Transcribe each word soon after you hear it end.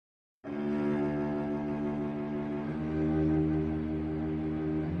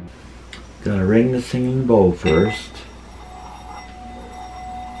Gonna ring the singing bowl first.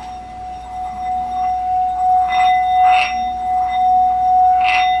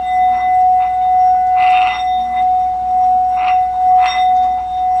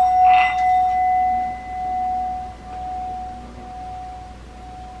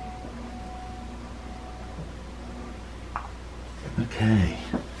 Okay.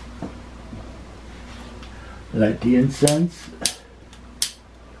 Light the incense.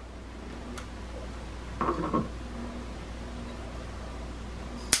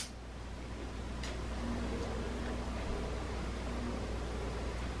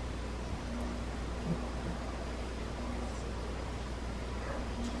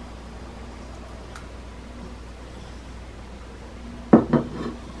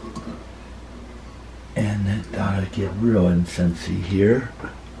 And it ought to get real incensey here.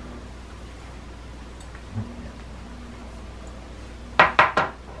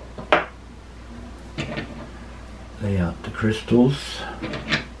 Lay out the crystals.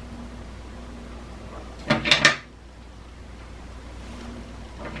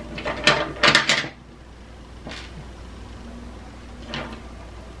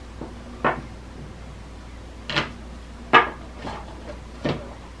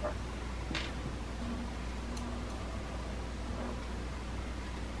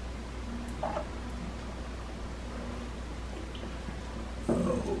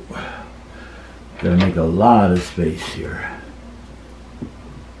 Gonna make a lot of space here.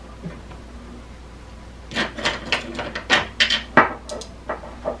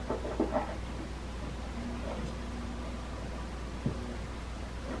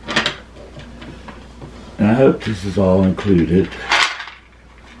 And I hope this is all included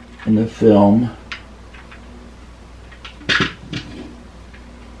in the film.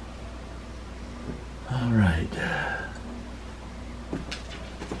 All right.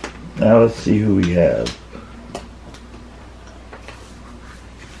 Now let's see who we have.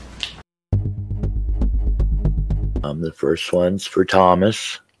 The first one's for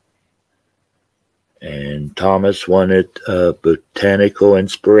Thomas. And Thomas wanted a botanical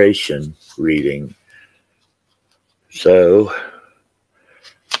inspiration reading. So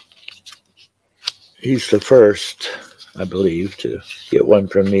he's the first, I believe, to get one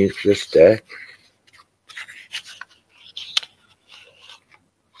from this deck.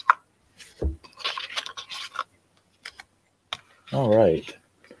 All right.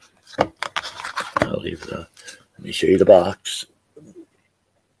 I'll leave the, let me show you the box.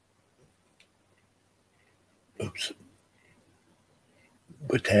 Oops.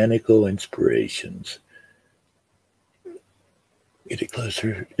 Botanical Inspirations. Get it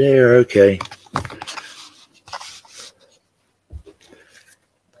closer. There, okay.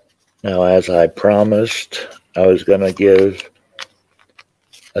 Now, as I promised, I was going to give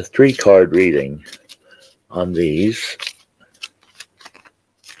a 3-card reading on these.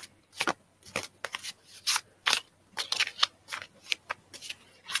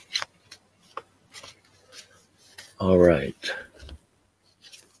 All right.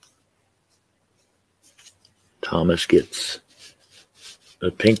 Thomas gets the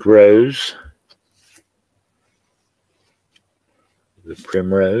pink rose, the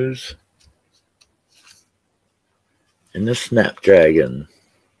primrose, and the snapdragon.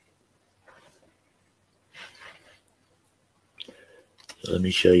 So let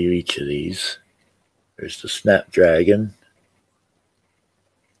me show you each of these. There's the snapdragon.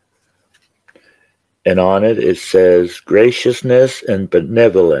 And on it, it says, graciousness and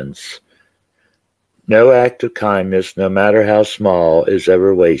benevolence. No act of kindness, no matter how small, is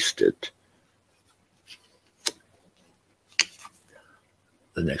ever wasted.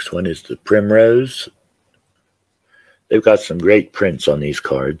 The next one is the primrose. They've got some great prints on these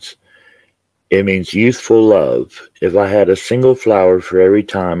cards. It means youthful love. If I had a single flower for every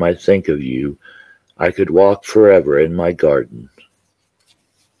time I think of you, I could walk forever in my garden.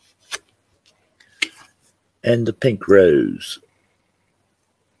 And the pink rose.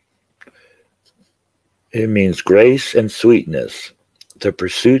 It means grace and sweetness. The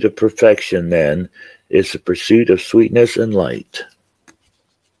pursuit of perfection, then, is the pursuit of sweetness and light.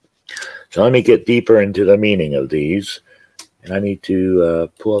 So let me get deeper into the meaning of these. And I need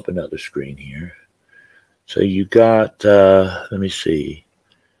to pull up another screen here. So you got, let me see.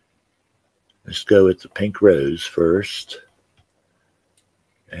 Let's go with the pink rose first.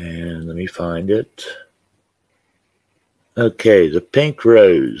 And let me find it. Okay, the pink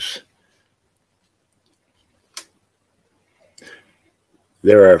rose.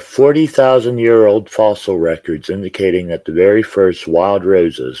 There are 40,000-year-old fossil records indicating that the very first wild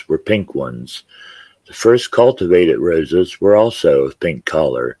roses were pink ones. The first cultivated roses were also of pink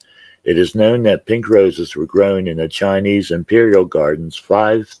color, It is known that pink roses were grown in the Chinese imperial gardens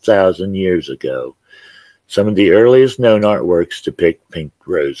 5,000 years ago. Some of the earliest known artworks depict pink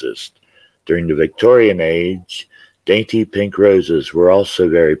roses. During the Victorian Age, dainty pink roses were also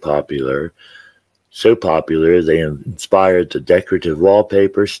very popular. So popular, they inspired the decorative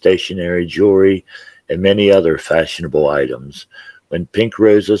wallpaper, stationery, jewelry, and many other fashionable items. When pink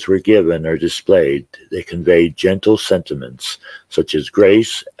roses were given or displayed, they conveyed gentle sentiments such as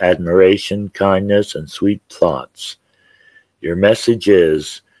grace, admiration, kindness, and sweet thoughts. Your message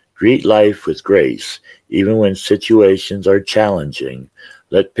is, greet life with grace, even when situations are challenging.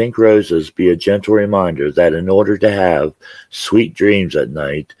 Let pink roses be a gentle reminder that in order to have sweet dreams at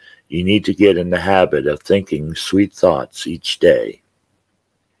night, you need to get in the habit of thinking sweet thoughts each day.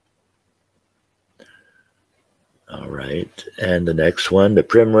 All right, and the next one, the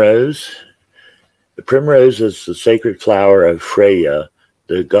primrose. The primrose is the sacred flower of Freya,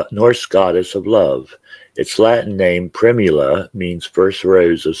 the Norse goddess of love. Its Latin name, primula, means first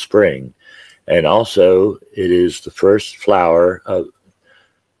rose of spring, and also it is the first flower of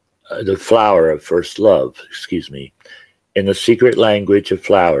first love. In the secret language of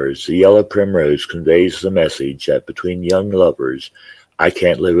flowers, the yellow primrose conveys the message that between young lovers, I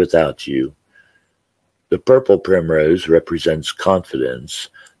can't live without you. The purple primrose represents confidence.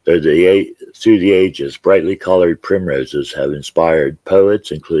 Through the ages, brightly colored primroses have inspired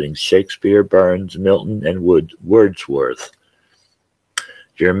poets including Shakespeare, Burns, Milton, and Wordsworth.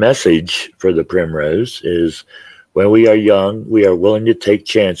 Your message for the primrose is, when we are young, we are willing to take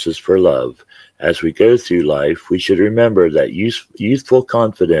chances for love. As we go through life, we should remember that youthful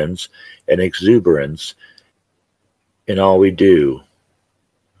confidence and exuberance in all we do.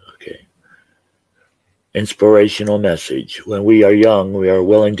 Inspirational message. When we are young, we are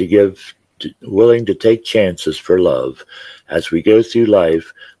willing to take chances for love. As we go through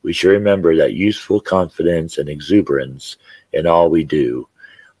life, we should remember that youthful confidence and exuberance in all we do.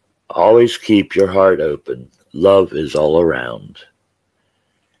 Always keep your heart open. Love is all around.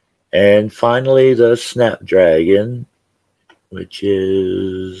 And finally, the snapdragon, which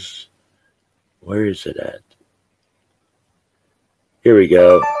is, where is it at? Here we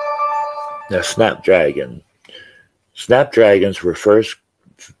go. The snapdragon. Snapdragons were first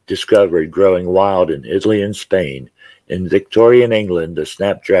discovered growing wild in Italy and Spain. In Victorian England, the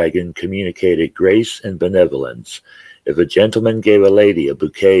snapdragon communicated grace and benevolence. If a gentleman gave a lady a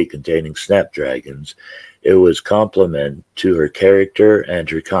bouquet containing snapdragons, it was compliment to her character and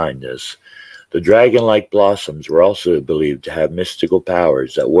her kindness. The dragon-like blossoms were also believed to have mystical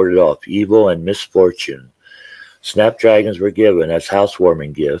powers that warded off evil and misfortune. Snapdragons were given as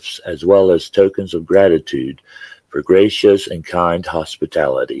housewarming gifts, as well as tokens of gratitude for gracious and kind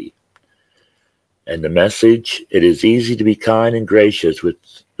hospitality. And the message, it is easy to be kind and gracious with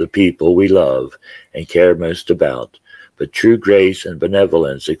the people we love and care most about, but true grace and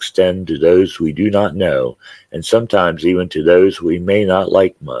benevolence extend to those we do not know, and sometimes even to those we may not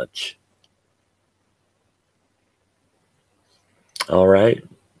like much. All right.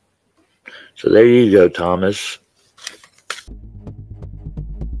 So there you go, Thomas.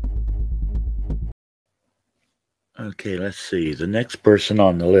 Okay, let's see. The next person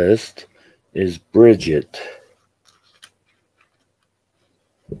on the list is Bridget.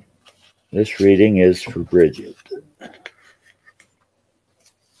 This reading is for Bridget.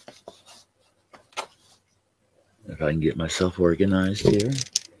 If I can get myself organized here.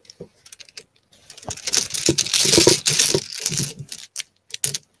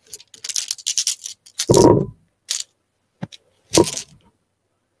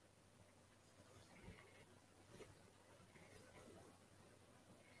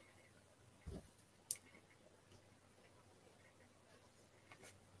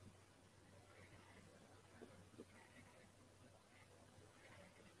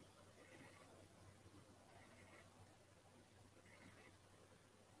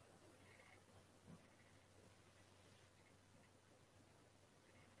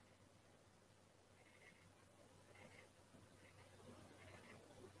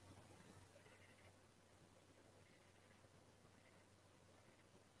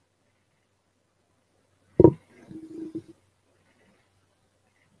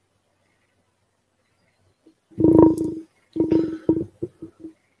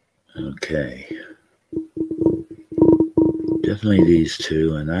 Okay. Definitely these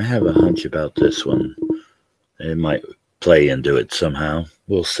two, and I have a hunch about this one. It might play into it somehow.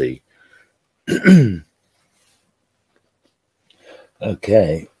 We'll see.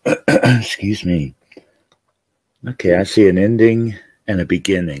 Okay. Excuse me. Okay, I see an ending and a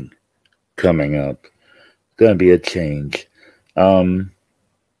beginning coming up. Going to be a change.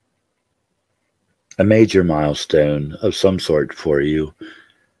 a major milestone of some sort for you.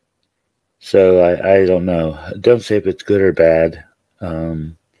 So I don't know. Don't say if it's good or bad.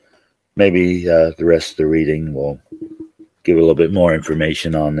 Maybe the rest of the reading will give a little bit more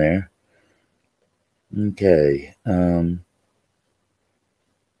information on there. Okay.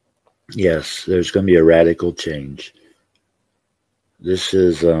 Yes, there's going to be a radical change. This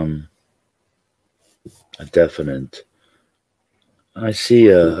is a definite. I see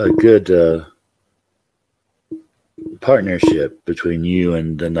a good partnership between you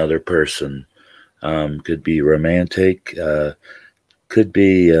and another person. Could be romantic. Could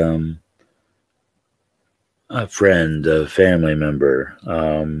be a friend, a family member.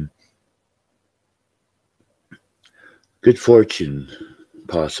 Good fortune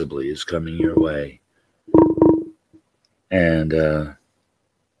possibly is coming your way. And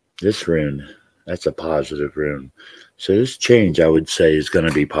this rune, that's a positive rune. So this change, I would say, is going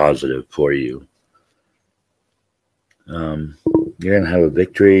to be positive for you. You're going to have a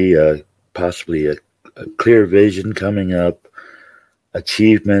victory, possibly a clear vision coming up,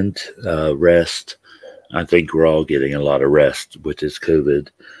 achievement, rest. I think we're all getting a lot of rest with this COVID.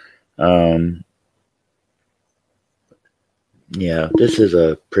 Yeah, this is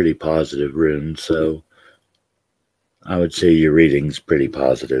a pretty positive rune, so I would say your reading's pretty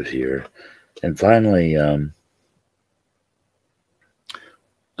positive here. And finally,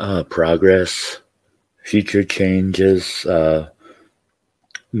 progress, future changes,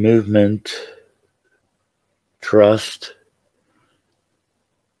 movement, trust.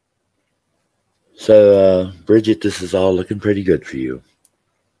 So, Bridget, this is all looking pretty good for you.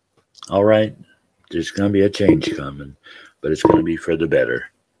 All right, there's going to be a change coming, but it's going to be for the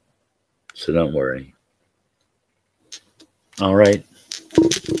better. So don't worry. All right.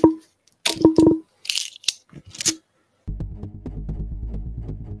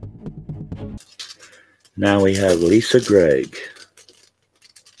 Now we have Lisa Gregg.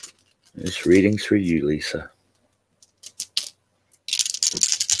 This reading's for you, Lisa.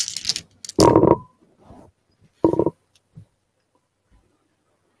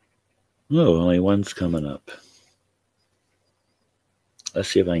 Oh, only one's coming up. Let's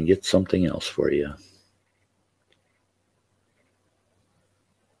see if I can get something else for you.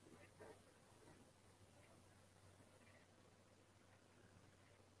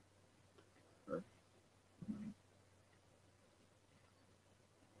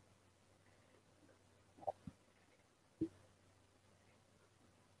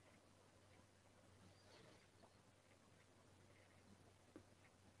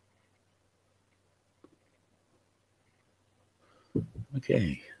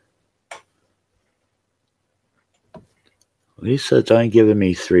 Okay. Lisa, it's only giving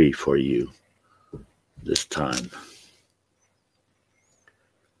me 3 for you this time.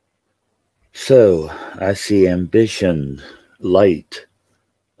 So, I see ambition, light,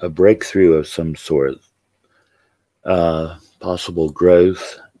 a breakthrough of some sort, possible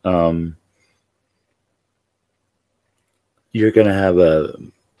growth. You're going to have a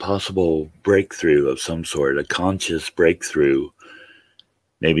possible breakthrough of some sort, a conscious breakthrough.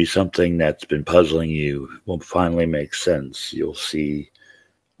 Maybe something that's been puzzling you will finally make sense. You'll see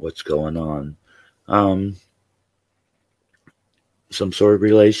what's going on. Some sort of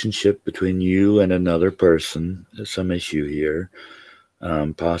relationship between you and another person. There's some issue here.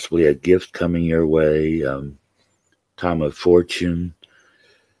 Possibly a gift coming your way. Time of fortune.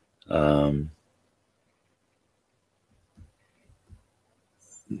 Good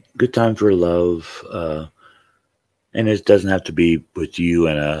time for love. And it doesn't have to be with you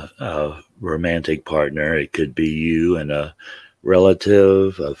and a romantic partner. It could be you and a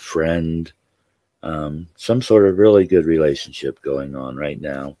relative, a friend, some sort of really good relationship going on right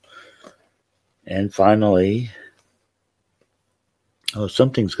now. And finally,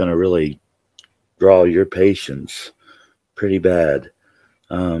 something's going to really draw your patience pretty bad.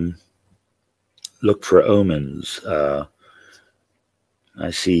 Look for omens. I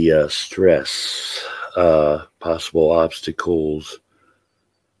see stress. Possible obstacles,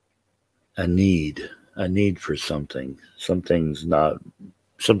 a need for something. Something's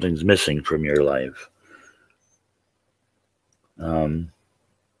missing from your life.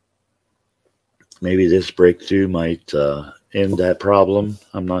 Maybe this breakthrough might end that problem.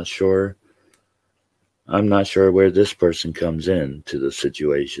 I'm not sure. I'm not sure where this person comes in to the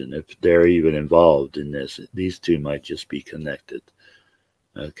situation, if they're even involved in this. These two might just be connected.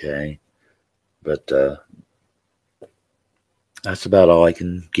 Okay. But that's about all I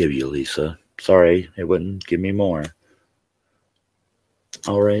can give you, Lisa. Sorry, it wouldn't give me more.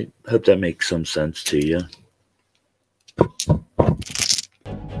 All right. Hope that makes some sense to you.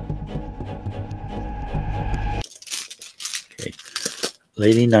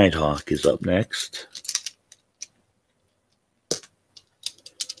 Lady Nighthawk is up next.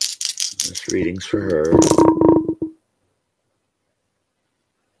 This reading's for her.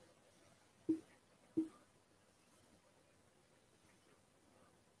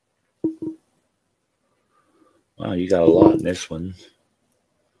 Wow, you got a lot in this one.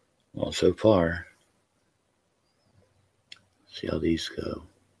 Well, so far. See how these go.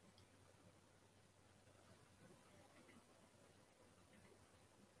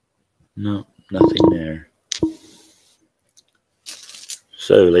 No, nothing there.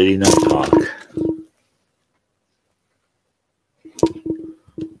 So, Lady Nighthawk.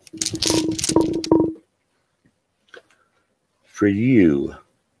 For you.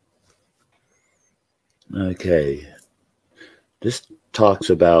 Okay. This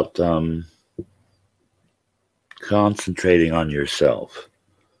talks about concentrating on yourself.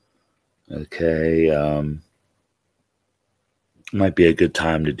 Okay. Might be a good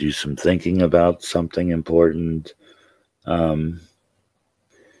time to do some thinking about something important.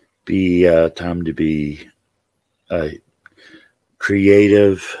 Be time to be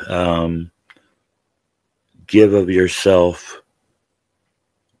creative. Give of yourself.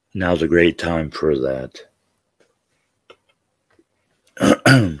 Now's a great time for that.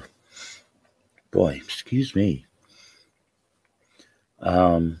 Boy, excuse me.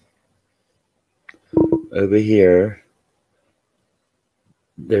 Over here,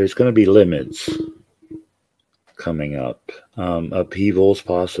 there's going to be limits coming up. Upheavals,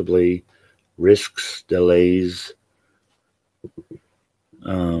 possibly. Risks, delays.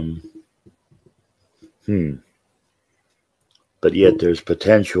 But yet there's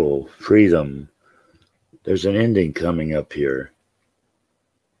potential, freedom. There's an ending coming up here.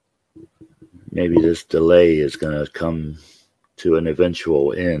 Maybe this delay is going to come to an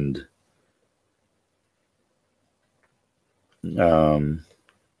eventual end.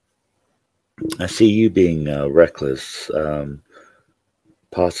 I see you being reckless,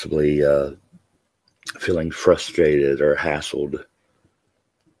 possibly feeling frustrated or hassled.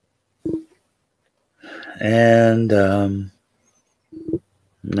 And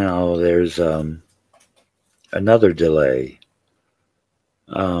now there's another delay.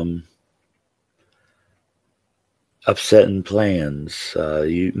 Upsetting plans.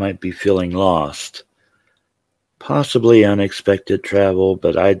 You might be feeling lost. Possibly unexpected travel,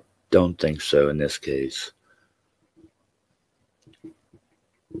 but I don't think so in this case.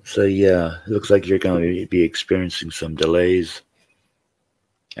 So yeah, it looks like you're going to be experiencing some delays.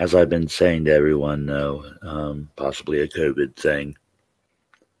 As I've been saying to everyone, though, possibly a COVID thing.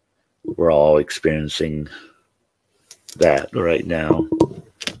 We're all experiencing that right now.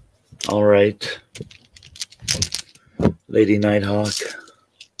 All right. Lady Nighthawk.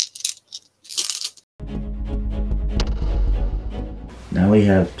 Now we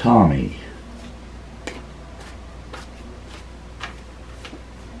have Tommy.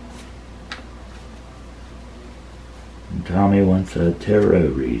 And Tommy wants a tarot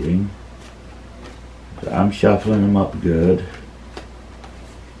reading. So I'm shuffling them up good.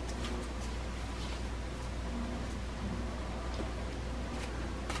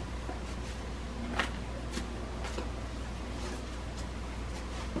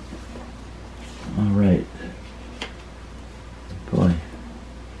 All right. Boy.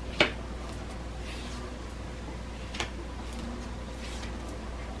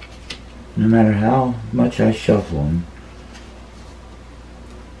 No matter how much I shuffle them,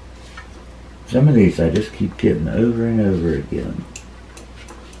 some of these I just keep getting over and over again.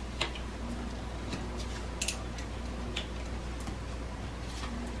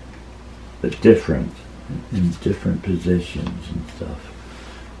 But different, in different positions and stuff.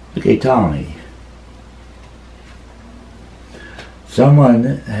 Okay, Tommy. Someone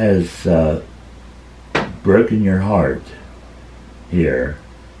has broken your heart here.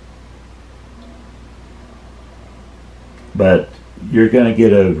 But you're going to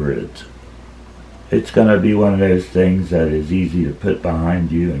get over it. It's going to be one of those things that is easy to put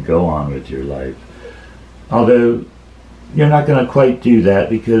behind you and go on with your life. Although, you're not going to quite do that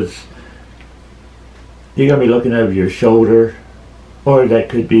because you're going to be looking over your shoulder, or that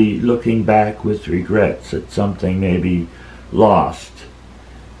could be looking back with regrets at something maybe lost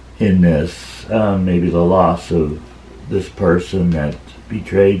in this. Maybe the loss of this person that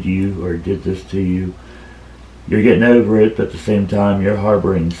betrayed you or did this to you. You're getting over it, but at the same time you're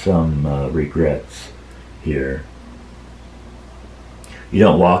harboring some regrets here. You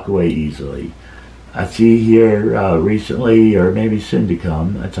don't walk away easily. I see here recently, or maybe soon to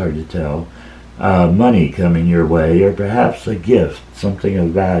come, it's hard to tell, money coming your way, or perhaps a gift, something of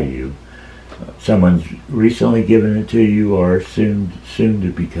value. Someone's recently given it to you, or soon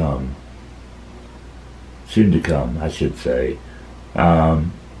to become. Soon to come, I should say. I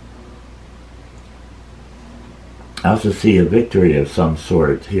also see a victory of some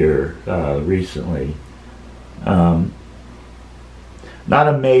sort here recently. Not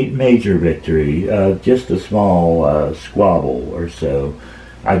a major victory, just a small squabble or so.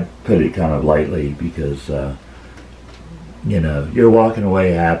 I put it kind of lightly because, you're walking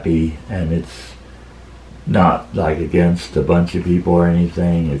away happy, and it's not like against a bunch of people or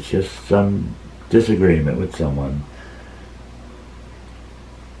anything. It's just some disagreement with someone.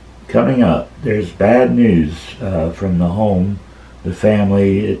 Coming up, there's bad news from the home, the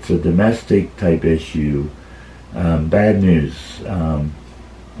family. It's a domestic type issue. Bad news.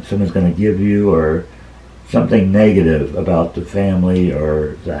 Someone's going to give you or something negative about the family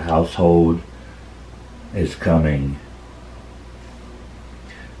or the household is coming.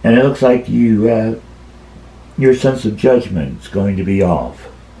 And it looks like your sense of judgment is going to be off.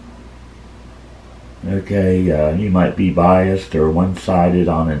 Okay, you might be biased or one-sided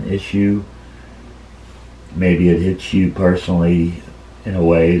on an issue. Maybe it hits you personally in a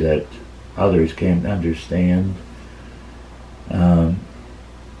way that others can't understand. So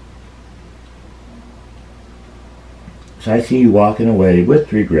I see you walking away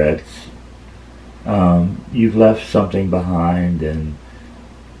with regrets. You've left something behind, and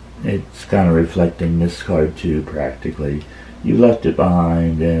it's kind of reflecting this card too, practically. You left it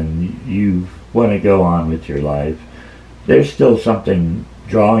behind, and you want to go on with your life. There's still something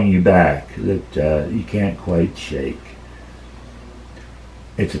drawing you back that you can't quite shake.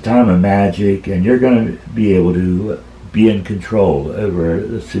 It's a time of magic, and you're going to be able to be in control over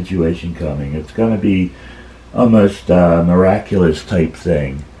the situation coming. It's going to be almost a miraculous type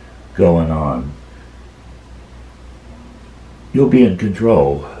thing going on. You'll be in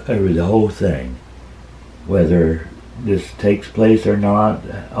control over the whole thing, whether this takes place or not,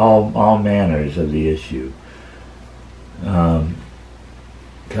 all manners of the issue. Coming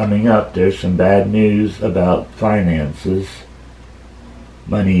up, there's some bad news about finances,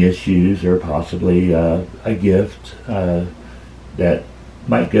 money issues, or possibly a gift that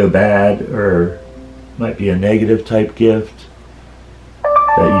might go bad, or might be a negative type gift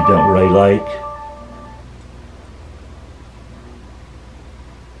that you don't really like.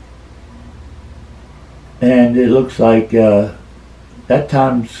 And it looks like that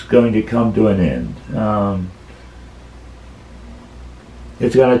time's going to come to an end.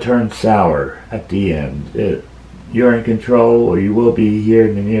 It's going to turn sour at the end. You're in control, or you will be here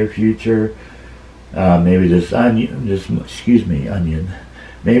in the near future. Maybe this onion.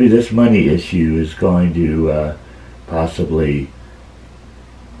 Maybe this money issue is going to possibly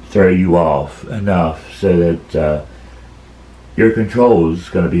throw you off enough so that your control is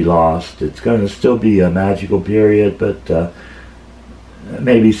going to be lost. It's going to still be a magical period, but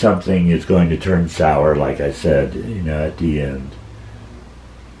maybe something is going to turn sour, like I said, at the end.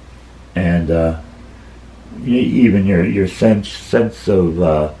 And even your sense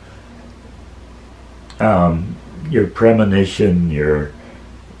of your premonition, your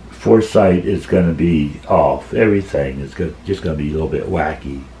foresight is going to be off. Everything is just going to be a little bit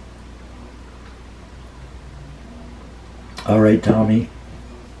wacky. All right, Tommy.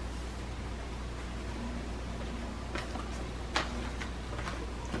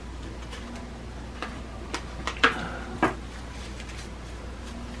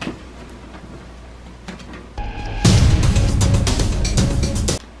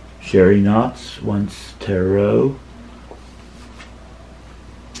 Sherry Knotts wants tarot.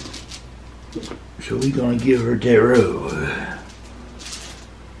 So we're going to give her tarot.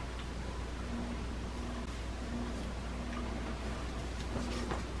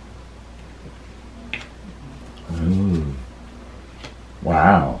 Ooh.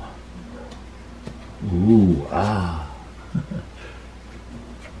 Wow. Ooh, ah.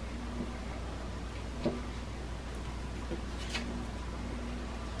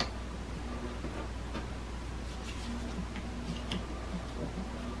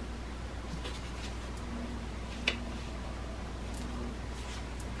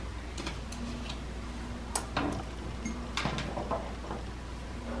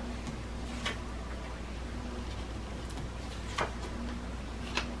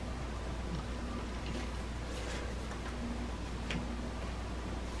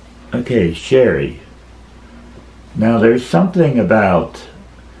 Okay, Sherry. Now there's something about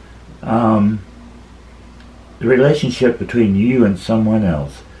the relationship between you and someone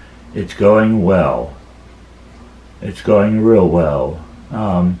else. It's going well. It's going real well.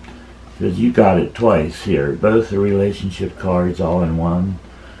 Because you got it twice here. Both the relationship cards all in one.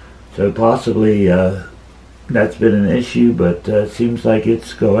 So possibly that's been an issue, but it seems like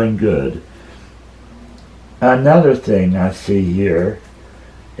it's going good. Another thing I see here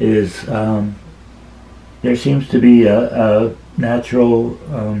is there seems to be a natural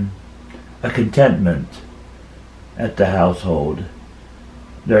a contentment at the household.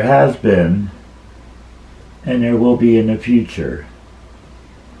 There has been, and there will be in the future.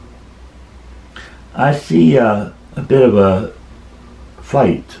 I see a bit of a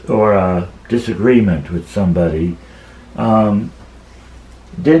fight or a disagreement with somebody.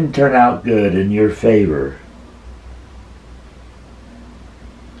 Didn't turn out good in your favor.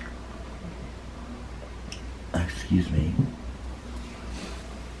 Excuse me.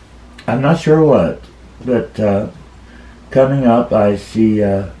 I'm not sure what, but coming up I see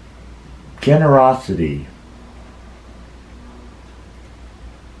generosity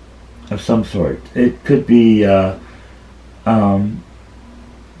of some sort. It could be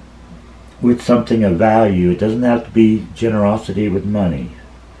with something of value. It doesn't have to be generosity with money.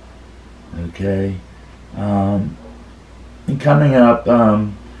 Okay? And coming up,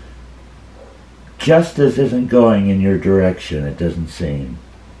 justice isn't going in your direction, it doesn't seem.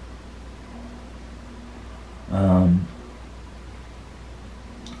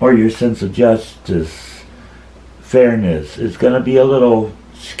 Or your sense of justice, fairness, is going to be a little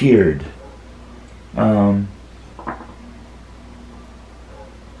scared.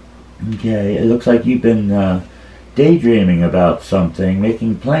 Okay, it looks like you've been daydreaming about something,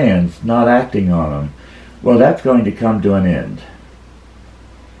 making plans, not acting on them. Well, that's going to come to an end.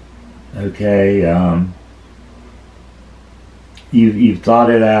 Okay, you've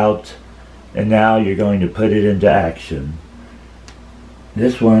thought it out, and now you're going to put it into action.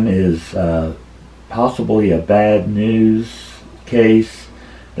 This one is possibly a bad news case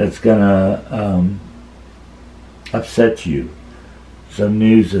that's gonna upset you. Some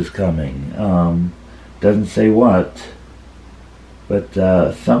news is coming. Doesn't say what, but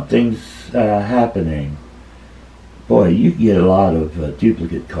something's happening. Boy, you get a lot of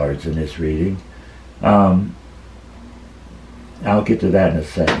duplicate cards in this reading. I'll get to that in a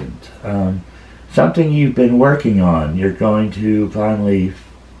second. Something you've been working on, you're going to finally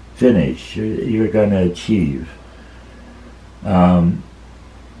finish. You're going to achieve.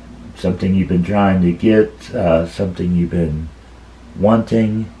 Something you've been trying to get, something you've been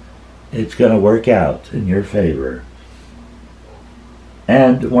wanting, it's going to work out in your favor.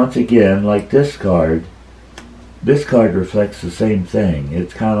 And once again, like this card reflects the same thing.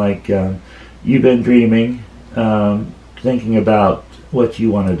 It's kind of like you've been dreaming, thinking about what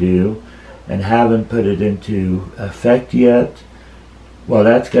you want to do, and haven't put it into effect yet. Well,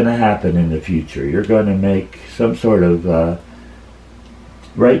 that's going to happen in the future. You're going to make some sort of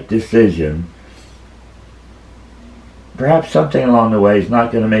right decision. Perhaps something along the way is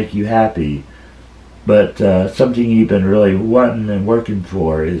not going to make you happy, but something you've been really wanting and working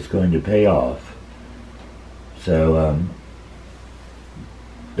for is going to pay off. So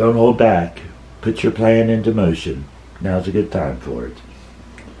don't hold back. Put your plan into motion. Now's a good time for it.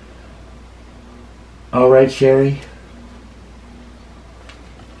 All right, Sherry.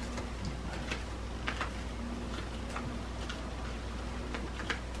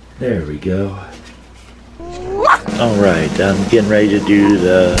 There we go. All right, I'm getting ready to do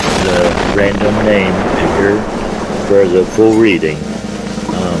the random name picker for the full reading.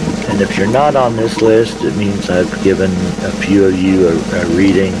 And if you're not on this list, it means I've given a few of you a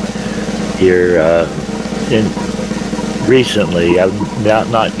reading here recently. I've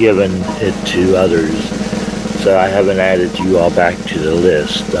not given it to others, so I haven't added you all back to the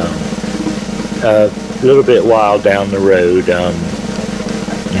list. A little bit while down the road,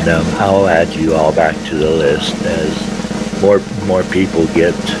 I'll add you all back to the list as more people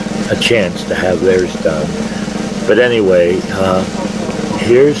get a chance to have theirs done. But anyway,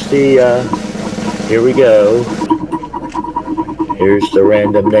 here we go. Here's the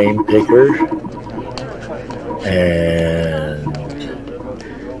random name picker. And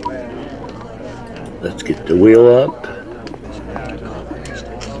let's get the wheel up.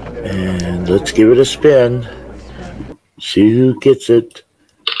 And let's give it a spin. See who gets it.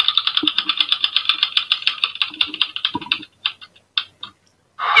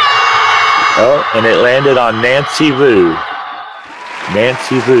 Oh, and it landed on Nancy Vu.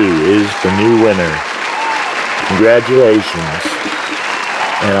 Nancy Vu is the new winner. Congratulations.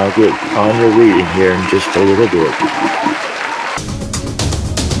 And I'll get on your reading here in just a little bit.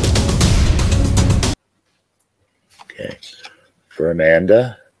 Okay. For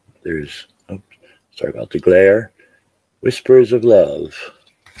Amanda, there's, sorry about the glare, Whispers of Love.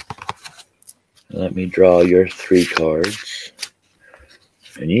 Let me draw your 3 cards.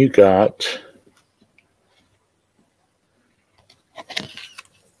 And you got,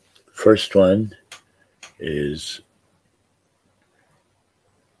 first one is,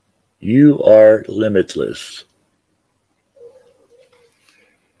 you are limitless.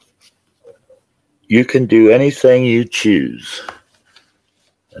 You can do anything you choose.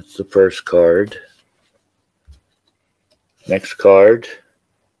 That's the first card. Next card,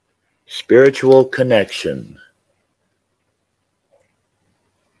 spiritual connection.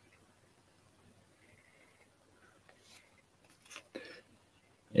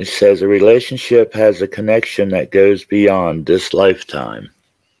 It says a relationship has a connection that goes beyond this lifetime.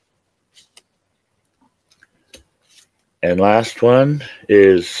 And last one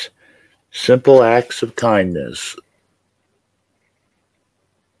is simple acts of kindness.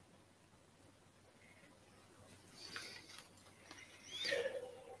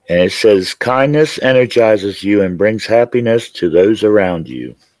 And it says kindness energizes you and brings happiness to those around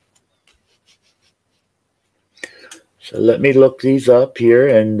you. So let me look these up here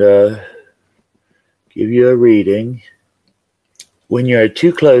and give you a reading. When you are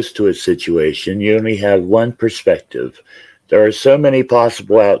too close to a situation, you only have one perspective. There are so many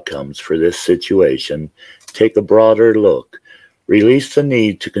possible outcomes for this situation. Take a broader look. Release the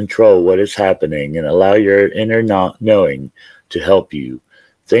need to control what is happening and allow your inner knowing to help you.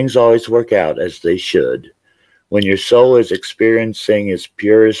 Things always work out as they should. When your soul is experiencing its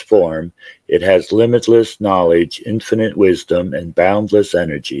purest form, it has limitless knowledge, infinite wisdom, and boundless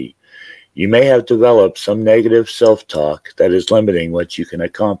energy. You may have developed some negative self-talk that is limiting what you can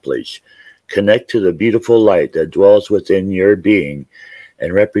accomplish. Connect to the beautiful light that dwells within your being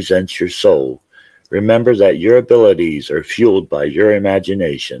and represents your soul. Remember that your abilities are fueled by your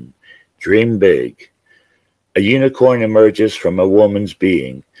imagination. Dream big. A unicorn emerges from a woman's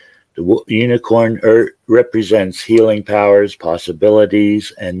being. The unicorn represents healing powers,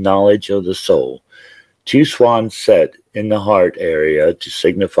 possibilities, and knowledge of the soul. Two swans set in the heart area to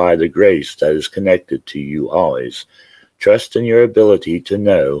signify the grace that is connected to you always. Trust in your ability to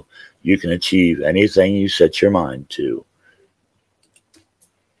know you can achieve anything you set your mind to.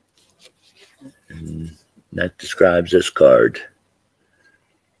 And that describes this card.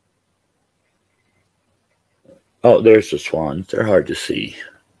 Oh, there's the swans. They're hard to see.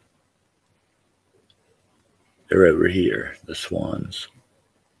 They're over here, the swans.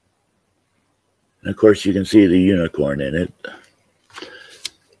 And of course, you can see the unicorn in it.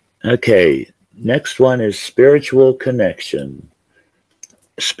 Okay, next one is spiritual connection.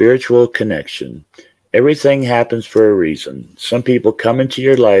 Spiritual connection. Everything happens for a reason. Some people come into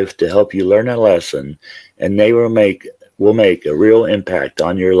your life to help you learn a lesson, and they will make a real impact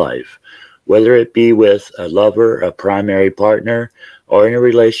on your life. Whether it be with a lover, a primary partner, or in a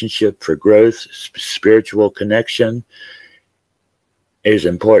relationship for growth, spiritual connection is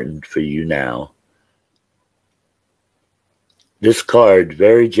important for you now. This card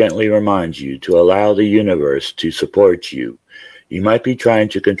very gently reminds you to allow the universe to support you. You might be trying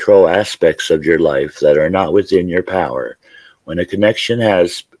to control aspects of your life that are not within your power. When a connection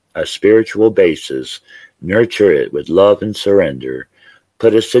has a spiritual basis, nurture it with love and surrender.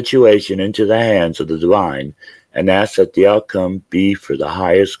 Put a situation into the hands of the divine and ask that the outcome be for the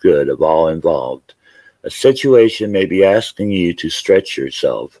highest good of all involved. A situation may be asking you to stretch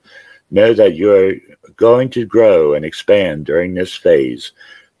yourself. Know that you are going to grow and expand during this phase,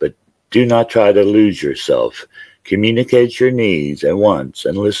 but do not try to lose yourself. Communicate your needs and wants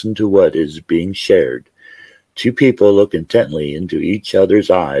and listen to what is being shared. Two people look intently into each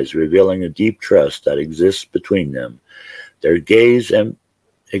other's eyes, revealing a deep trust that exists between them. Their gaze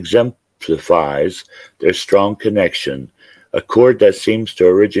exemplifies their strong connection. A cord that seems to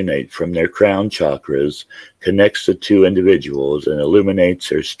originate from their crown chakras connects the two individuals and illuminates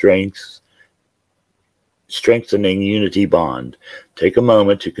their strengthening unity bond. Take a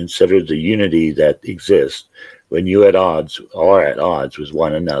moment to consider the unity that exists when you are at odds with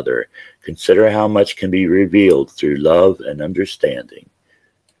one another. Consider how much can be revealed through love and understanding.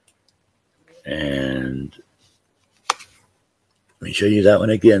 And let me show you that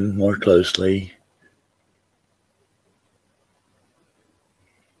one again more closely.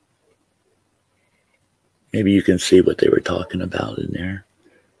 Maybe you can see what they were talking about in there.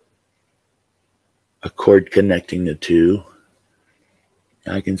 A cord connecting the two.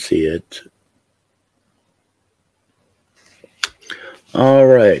 I can see it. All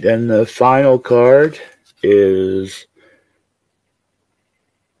right, and the final card is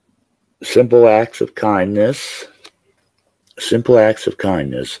simple acts of kindness. Simple acts of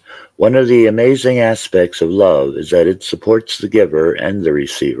kindness. One of the amazing aspects of love is that it supports the giver and the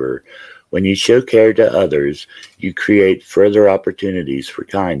receiver. When you show care to others, you create further opportunities for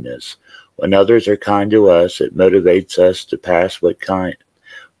kindness. When others are kind to us, it motivates us to pass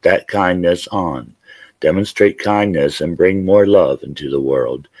that kindness on. Demonstrate kindness and bring more love into the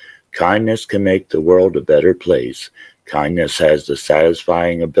world. Kindness can make the world a better place. Kindness has the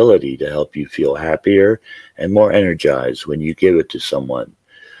satisfying ability to help you feel happier and more energized when you give it to someone.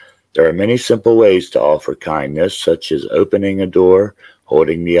 There are many simple ways to offer kindness, such as opening a door,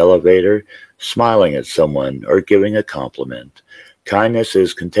 holding the elevator, smiling at someone, or giving a compliment. Kindness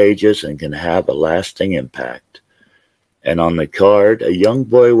is contagious and can have a lasting impact. And on the card, a young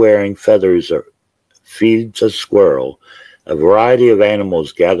boy wearing feathers feeds a squirrel. A variety of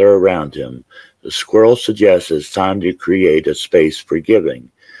animals gather around him. The squirrel suggests it's time to create a space for giving.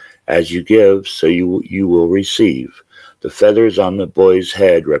 As you give, so you will receive. The feathers on the boy's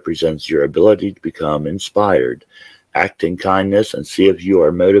head represents your ability to become inspired. Act in kindness and see if you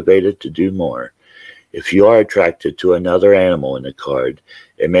are motivated to do more. If you are attracted to another animal in the card,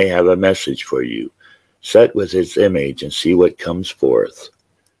 it may have a message for you. Set with its image and see what comes forth.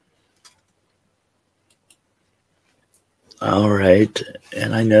 All right,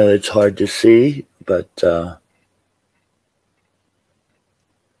 and I know it's hard to see, but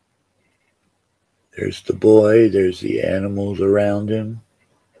there's the boy, there's the animals around him.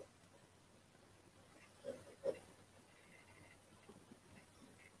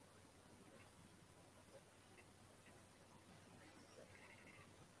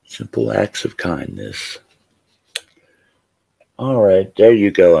 Simple acts of kindness. All right, there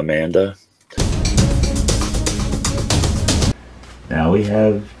you go, Amanda. Now we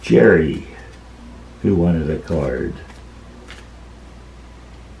have Jerry, who wanted a card.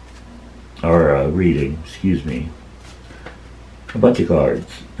 Or a reading, excuse me. A bunch of cards.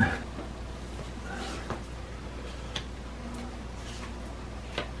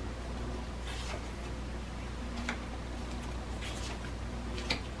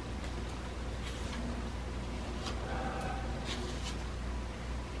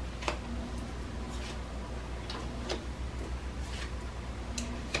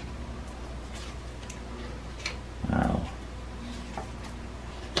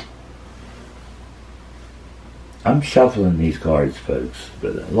 I'm shuffling these cards, folks,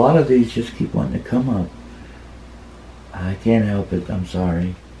 but a lot of these just keep wanting to come up. I can't help it, I'm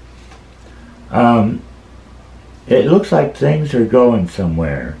sorry. It looks like things are going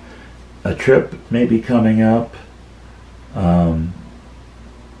somewhere. A trip may be coming up. A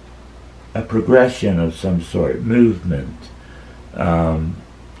progression of some sort, movement.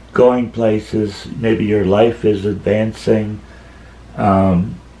 Going places, maybe your life is advancing.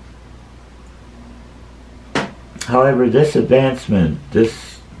 However, this advancement,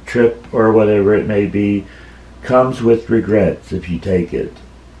 this trip or whatever it may be, comes with regrets if you take it.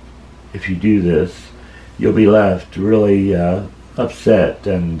 If you do this, you'll be left really upset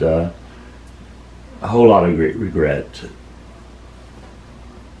and a whole lot of regret.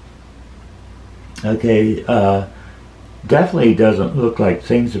 Okay, definitely doesn't look like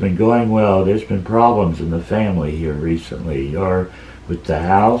things have been going well. There's been problems in the family here recently, or with the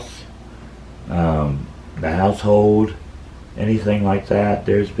house. The household, anything like that.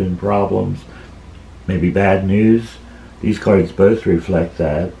 There's been problems, maybe bad news. These cards both reflect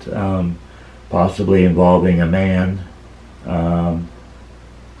that, possibly involving a man.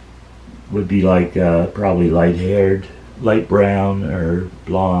 Would be like probably light-haired, light brown or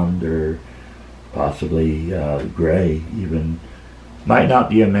blonde, or possibly gray even. Might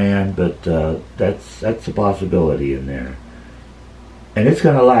not be a man, but that's a possibility in there. And it's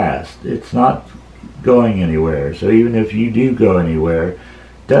going to last. It's not going anywhere. So even if you do go anywhere,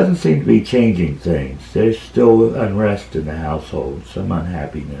 doesn't seem to be changing things. There's still unrest in the household, some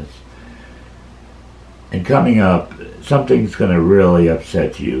unhappiness. And coming up, something's going to really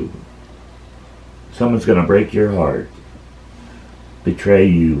upset you. Someone's going to break your heart, betray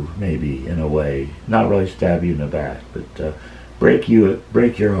you maybe in a way, not really stab you in the back, but break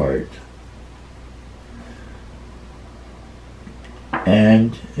your heart.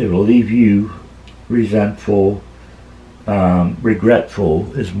 And it will leave you resentful,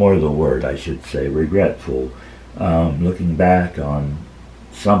 regretful is more the word, I should say, regretful, looking back on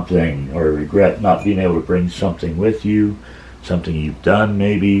something, or regret not being able to bring something with you, something you've done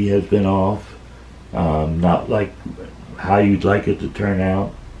maybe has been off, not like how you'd like it to turn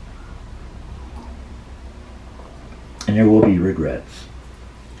out, and there will be regrets.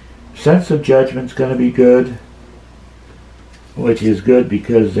 Sense of judgment's going to be good, which is good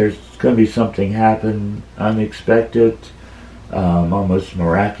because there's going to be something happen unexpected, almost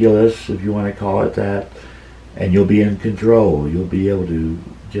miraculous if you want to call it that, and you'll be in control. You'll be able to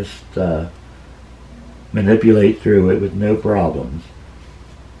just manipulate through it with no problems.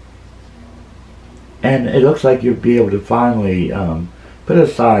 And it looks like you'll be able to finally put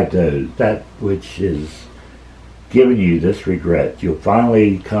aside that which is giving you this regret. You'll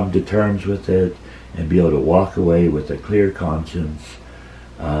finally come to terms with it and be able to walk away with a clear conscience.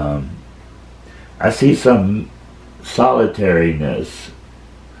 I see some solitariness.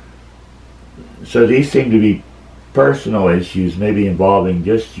 So these seem to be personal issues, maybe involving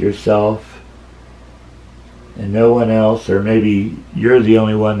just yourself and no one else, or maybe you're the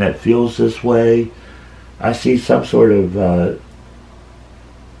only one that feels this way. I see some sort of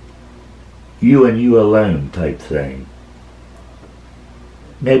you and you alone type thing.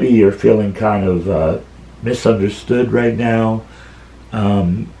 Maybe you're feeling kind of misunderstood right now,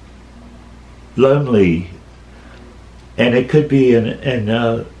 lonely, and it could be in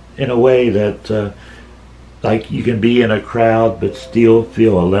a way that like you can be in a crowd but still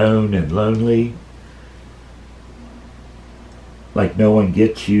feel alone and lonely, like no one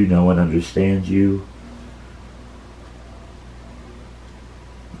gets you, no one understands you.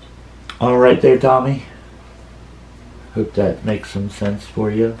 All right there, Tommy. Hope that makes some sense for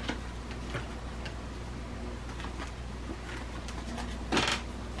you.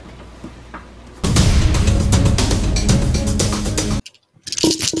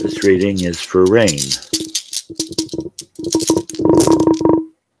 This reading is for rain.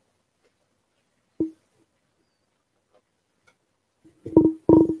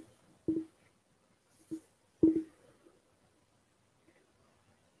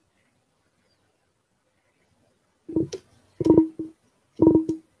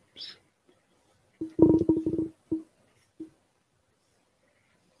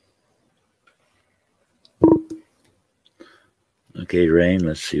 Okay, Rain,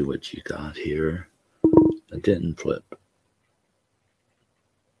 let's see what you got here. It didn't flip.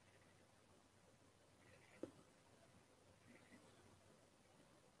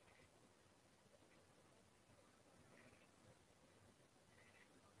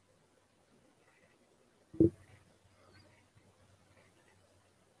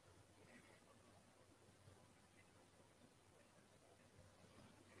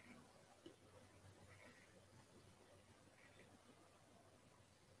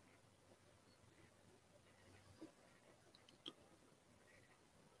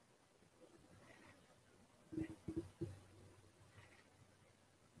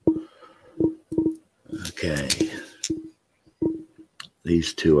 Okay.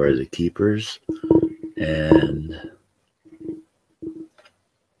 These two are the keepers, and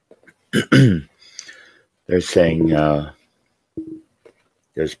they're saying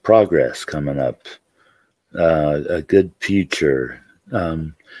there's progress coming up, a good future,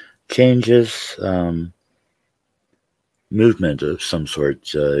 changes, movement of some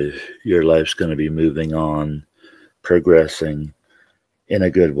sort. Your life's going to be moving on, progressing in a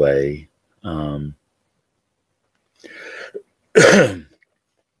good way.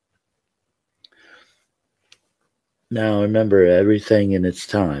 Now, remember, everything in its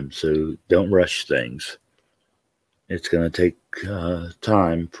time, so don't rush things. It's going to take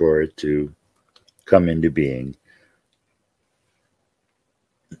time for it to come into being.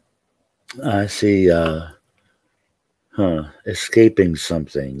 I see, escaping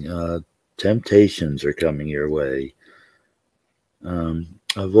something. Temptations are coming your way.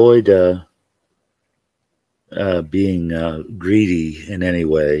 Avoid being greedy in any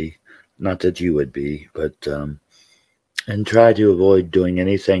way. Not that you would be, but and try to avoid doing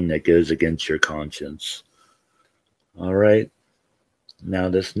anything that goes against your conscience. All right. Now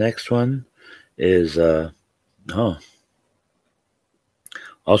this next one is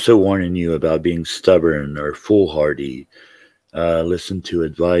also warning you about being stubborn or foolhardy. Listen to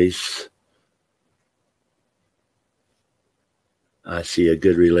advice. I see a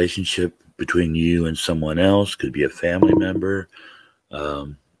good relationship between you and someone else. Could be a family member, a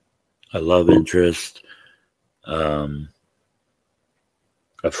love interest,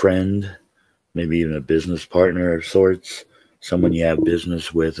 a friend, maybe even a business partner of sorts, someone you have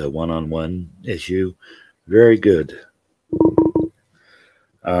business with, a one-on-one issue. Very good.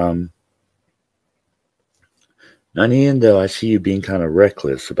 Now, in the end, though, I see you being kind of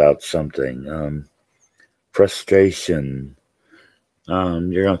reckless about something. Frustration.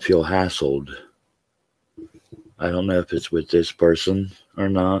 You're going to feel hassled. I don't know if it's with this person or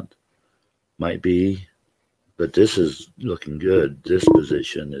not. Might be. But this is looking good. This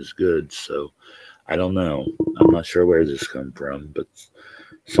position is good. So I don't know. I'm not sure where this come from. But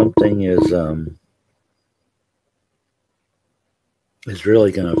something is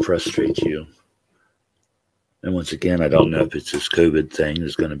really going to frustrate you. And once again, I don't know if it's this COVID thing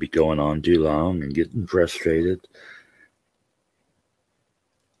that's going to be going on too long and getting frustrated.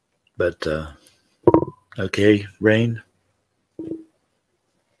 But, okay, Rain?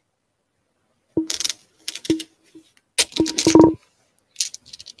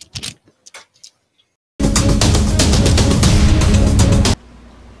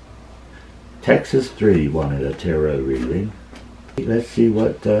 Texas 3 wanted a tarot reading. Let's see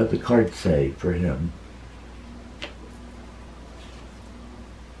what the cards say for him.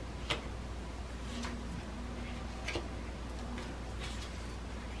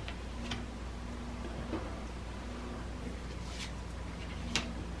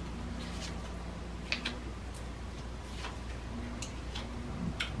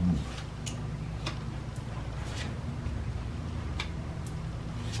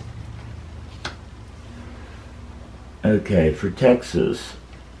 Okay, for Texas,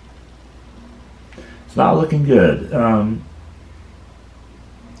 it's not looking good.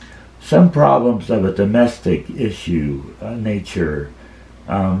 Some problems of a domestic issue nature,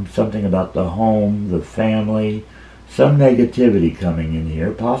 something about the home, the family, some negativity coming in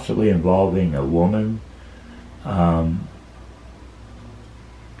here, possibly involving a woman. And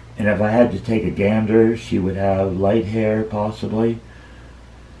if I had to take a gander, she would have light hair, possibly.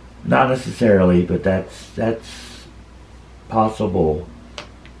 Not necessarily, but that's possible.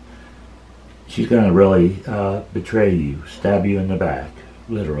 She's going to really betray you, stab you in the back,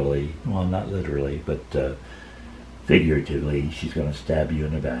 literally. Well, not literally, but figuratively, she's going to stab you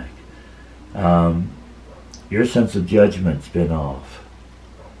in the back. Your sense of judgment's been off,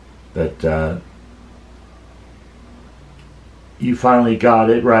 but you finally got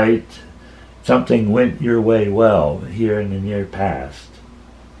it right. Something went your way well here in the near past.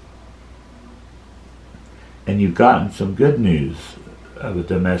 And you've gotten some good news of a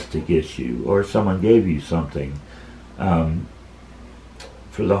domestic issue, or someone gave you something for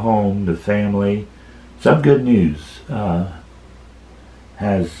the home, the family. Some good news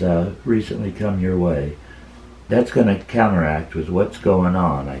has recently come your way. That's going to counteract with what's going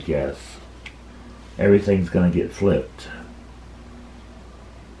on, I guess. Everything's going to get flipped.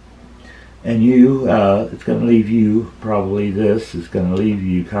 And you, it's going to leave you, probably this is going to leave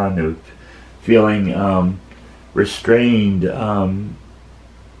you kind of feeling restrained,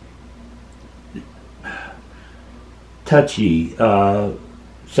 touchy,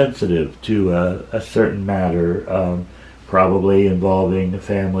 sensitive to a certain matter, probably involving a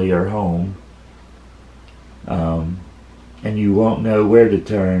family or home, and you won't know where to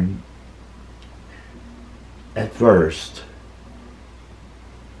turn at first,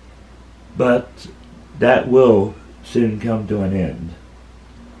 but that will soon come to an end.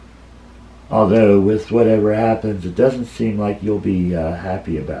 Although, with whatever happens, it doesn't seem like you'll be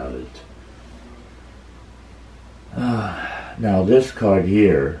happy about it. Now, this card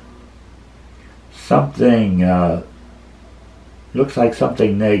here, something, looks like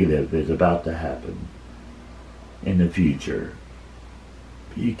something negative is about to happen in the future.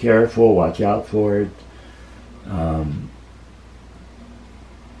 Be careful, watch out for it.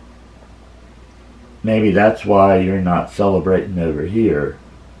 Maybe that's why you're not celebrating over here,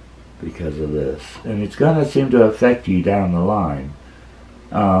 because of this. And it's going to seem to affect you down the line.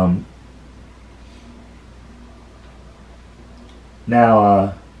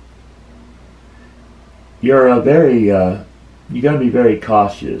 Now, you're going to be very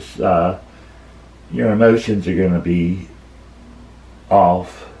cautious. Your emotions are going to be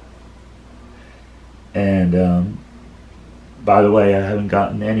off. And, by the way, I haven't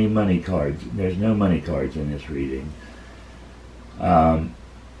gotten any money cards. There's no money cards in this reading.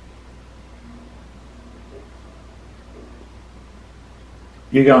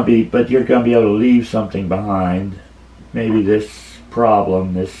 You're going to be able to leave something behind. Maybe this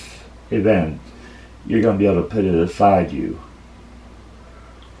problem, this event, you're going to be able to put it aside you.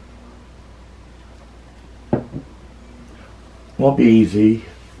 Won't be easy.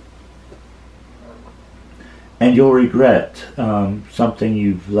 And you'll regret something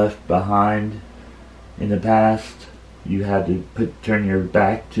you've left behind in the past. You had to turn your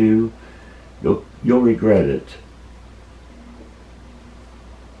back to. You'll regret it.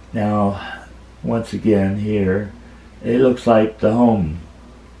 Now, once again here, it looks like the home,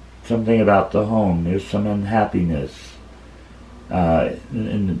 something about the home. There's some unhappiness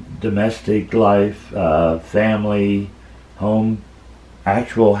in domestic life, family, home,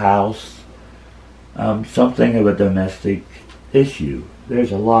 actual house, something of a domestic issue.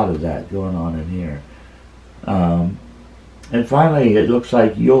 There's a lot of that going on in here. And finally, it looks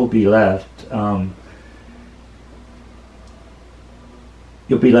like you'll be left.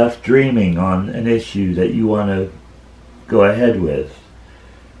 you'll be left dreaming on an issue that you want to go ahead with.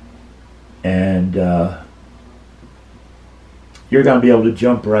 And you're going to be able to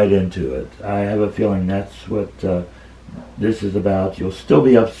jump right into it. I have a feeling that's what this is about. You'll still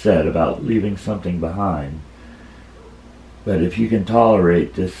be upset about leaving something behind. But if you can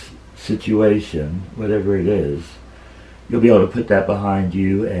tolerate this situation, whatever it is, you'll be able to put that behind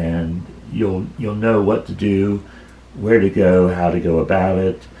you, and you'll know what to do, where to go, how to go about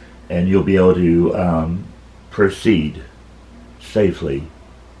it, and you'll be able to proceed safely.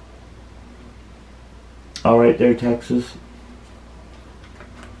 All right there, Texas.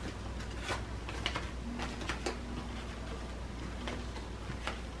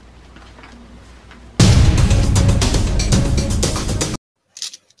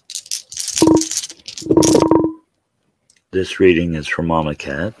 This reading is from Mama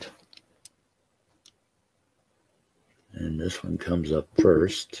Cat. And this one comes up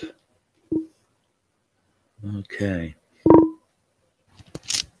first. Okay.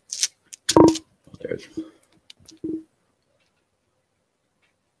 There's.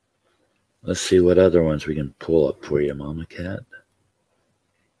 Let's see what other ones we can pull up for you, Mama Cat.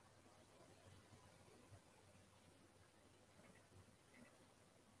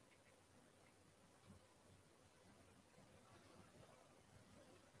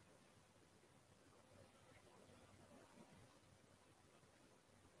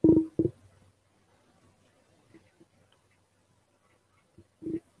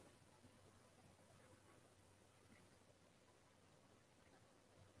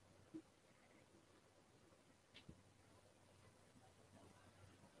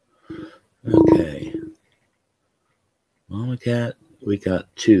 Okay. Mama Cat, we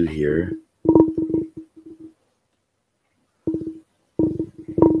got two here.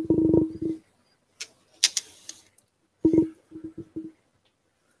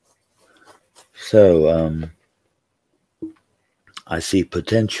 So, I see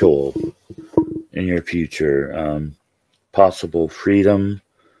potential in your future, possible freedom.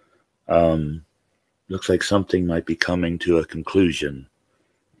 Looks like something might be coming to a conclusion,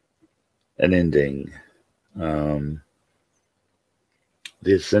 an ending.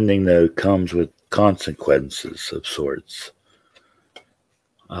 This ending, though, comes with consequences of sorts.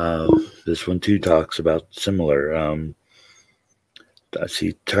 This one, too, talks about similar. I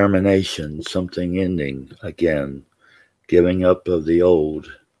see termination, something ending again, giving up of the old.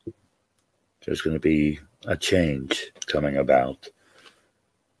 There's going to be a change coming about.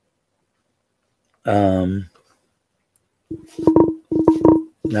 Now,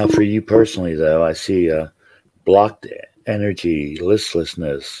 for you personally, though, I see a blocked energy,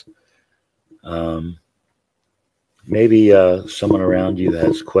 listlessness. Maybe someone around you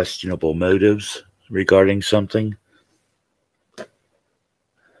has questionable motives regarding something.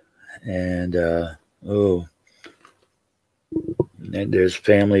 And, and there's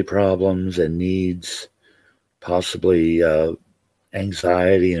family problems and needs, possibly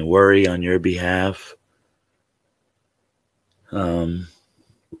anxiety and worry on your behalf.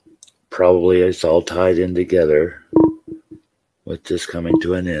 Probably it's all tied in together with this coming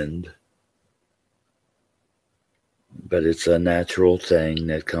to an end. But it's a natural thing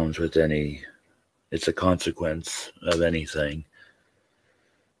that comes with it's a consequence of anything.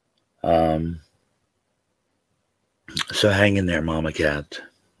 So hang in there, Mama Cat.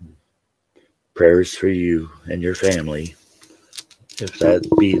 Prayers for you and your family, if that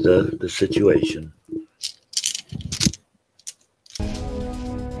be the situation.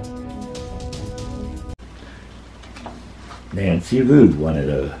 Nancy Wood wanted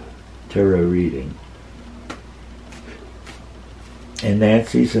a tarot reading. And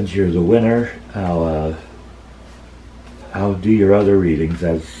Nancy, since you're the winner, I'll do your other readings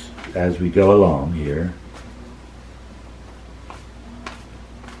as we go along here.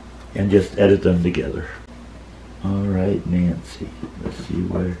 And just edit them together. All right, Nancy. Let's see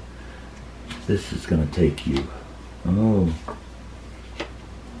where this is going to take you. Oh.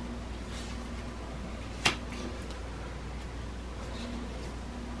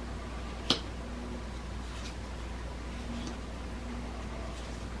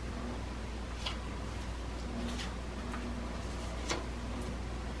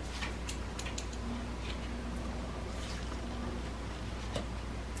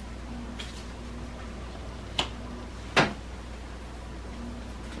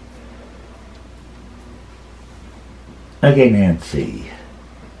 Okay, Nancy.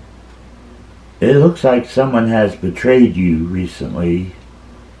 It looks like someone has betrayed you recently,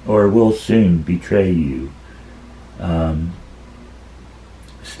 or will soon betray you.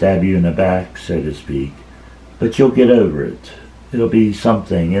 Stab you in the back, so to speak. But you'll get over it. it'll be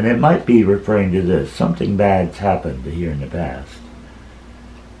something, and it might be referring to this. Something bad's happened here in the past.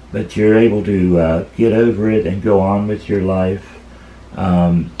 But you're able to get over it and go on with your life.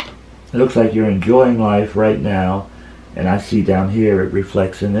 It looks like you're enjoying life right now, and I see down here it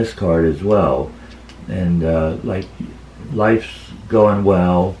reflects in this card as well. And like life's going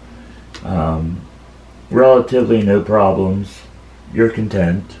well, relatively no problems. You're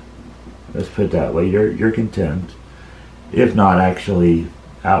content. Let's put it that way. You're content, if not actually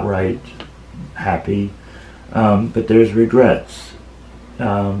outright happy. But there's regrets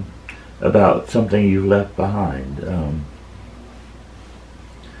about something you left behind.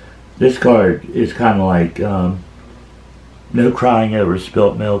 This card is kind of like no crying over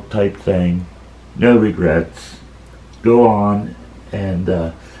spilt milk type thing. No regrets. Go on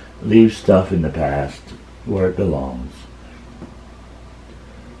and leave stuff in the past where it belongs.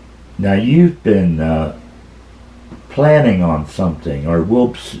 Now you've been planning on something, or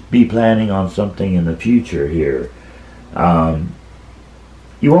will be planning on something in the future here.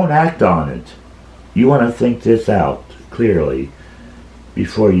 You won't act on it. You want to think this out clearly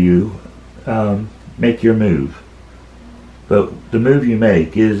before you make your move. But the move you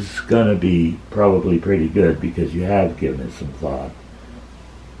make is going to be probably pretty good because you have given it some thought.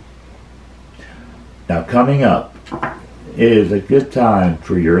 Now coming up is a good time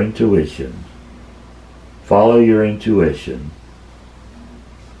for your intuition. Follow your intuition.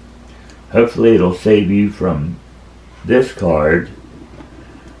 Hopefully it'll save you from this card,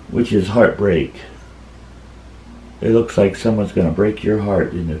 which is heartbreak. It looks like someone's going to break your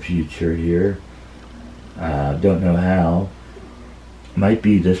heart in the future here. Don't know how. Might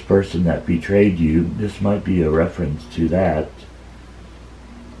be this person that betrayed you. This might be a reference to that.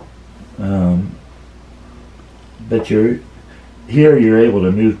 But you're able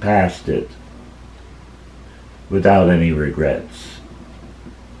to move past it without any regrets.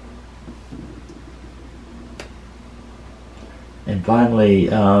 And finally,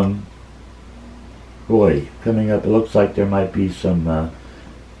 coming up, it looks like there might be some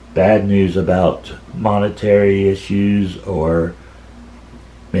bad news about monetary issues, or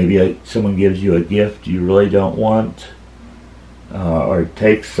maybe someone gives you a gift you really don't want, or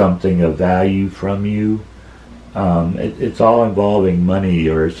takes something of value from you. It's all involving money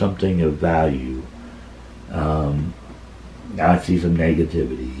or something of value. I see some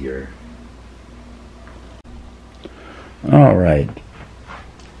negativity here. All right.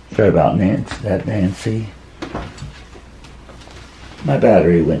 Sorry about Nancy. My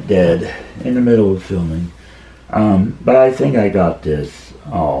battery went dead in the middle of filming. But I think I got this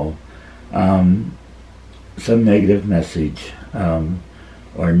all. Some negative message,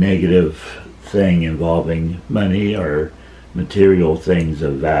 or negative thing involving money or material things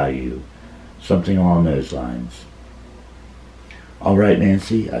of value. Something along those lines. All right,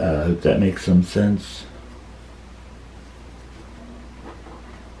 Nancy, I hope that makes some sense.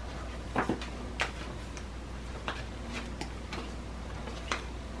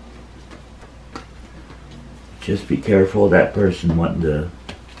 Just be careful of that person wanting to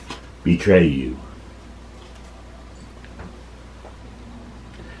betray you.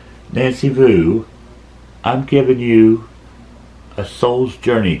 Nancy Vu, I'm giving you a Soul's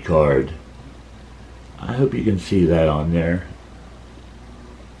Journey card. I hope you can see that on there.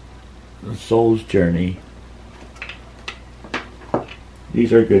 The Soul's Journey.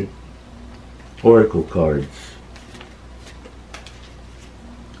 These are good oracle cards.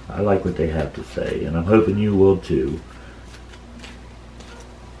 I like what they have to say, and I'm hoping you will too.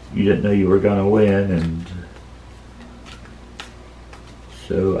 You didn't know you were going to win, and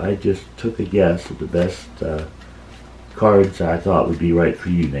so I just took a guess at the best cards I thought would be right for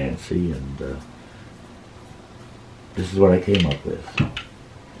you, Nancy, and this is what I came up with.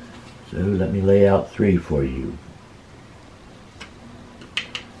 So let me lay out 3 for you.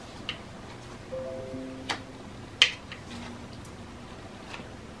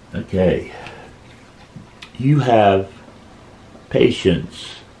 Okay. You have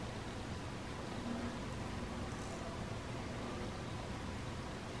patience.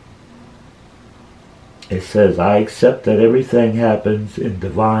 It says, I accept that everything happens in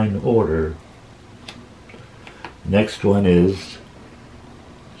divine order. Next one is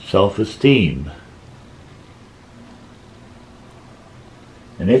self-esteem.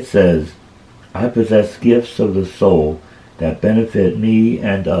 And it says, I possess gifts of the soul that benefit me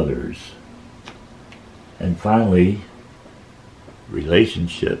and others. And finally,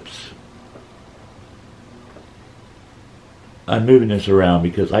 relationships. I'm moving this around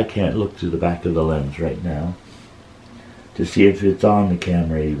because I can't look through the back of the lens right now to see if it's on the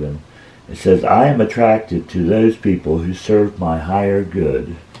camera even. It says, I am attracted to those people who serve my higher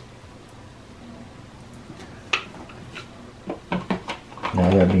good. Now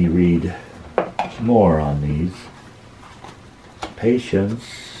let me read more on these. Patience.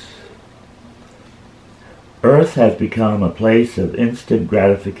 Earth has become a place of instant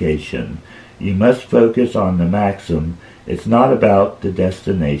gratification. You must focus on the maxim, it's not about the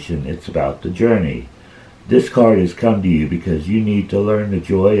destination, it's about the journey. This card has come to you because you need to learn the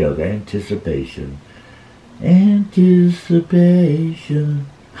joy of anticipation. Anticipation.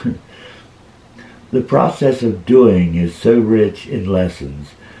 The process of doing is so rich in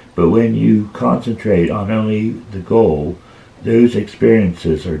lessons, but when you concentrate on only the goal, those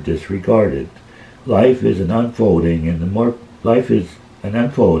experiences are disregarded. Life is an unfolding, and the more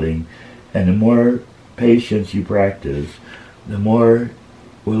patience you practice, the more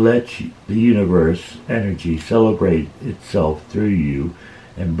will let the universe energy celebrate itself through you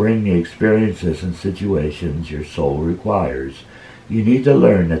and bring the experiences and situations your soul requires. You need to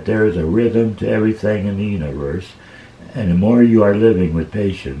learn that there is a rhythm to everything in the universe, and the more you are living with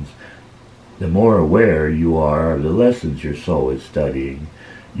patience, the more aware you are of the lessons your soul is studying.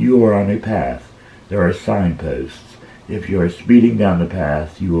 You are on a path. There are signposts. If you are speeding down the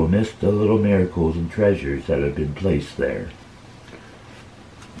path, you will miss the little miracles and treasures that have been placed there.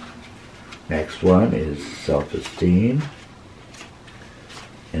 Next one is self-esteem.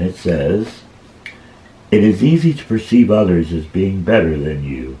 And it says, it is easy to perceive others as being better than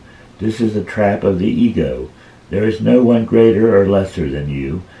you. This is a trap of the ego. There is no one greater or lesser than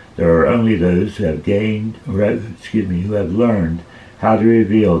you. There are only those who have who have learned how to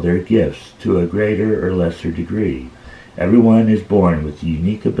reveal their gifts to a greater or lesser degree. Everyone is born with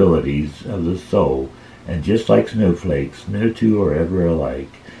unique abilities of the soul, and just like snowflakes, no two are ever alike.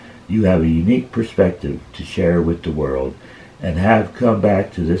 You have a unique perspective to share with the world, and have come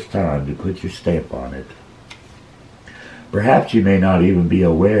back to this time to put your stamp on it. Perhaps you may not even be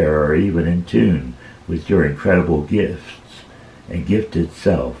aware or even in tune with your incredible gifts and gift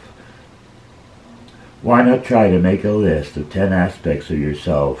itself. Why not try to make a list of 10 aspects of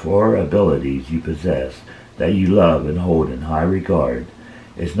yourself or abilities you possess that you love and hold in high regard?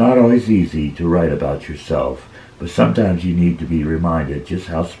 It's not always easy to write about yourself, but sometimes you need to be reminded just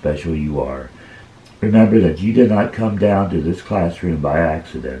how special you are. Remember that you did not come down to this classroom by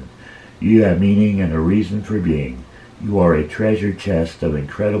accident. You have meaning and a reason for being. You are a treasure chest of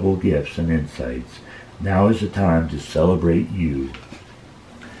incredible gifts and insights. Now is the time to celebrate you.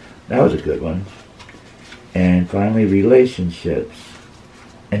 That was a good one. And finally, relationships.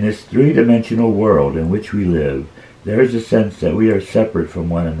 In this three-dimensional world in which we live, there is a sense that we are separate from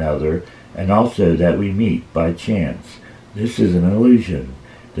one another, and also that we meet by chance. This is an illusion.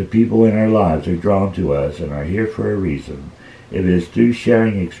 The people in our lives are drawn to us and are here for a reason. It is through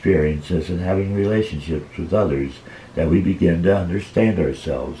sharing experiences and having relationships with others that we begin to understand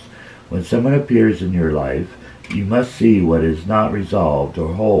ourselves. When someone appears in your life, you must see what is not resolved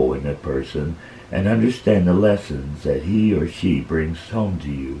or whole in that person and understand the lessons that he or she brings home to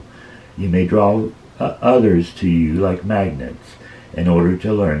you. You may draw others to you like magnets in order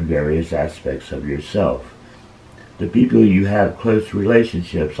to learn various aspects of yourself. The people you have close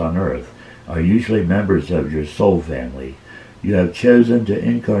relationships on earth are usually members of your soul family. You have chosen to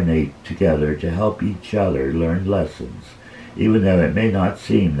incarnate together to help each other learn lessons, even though it may not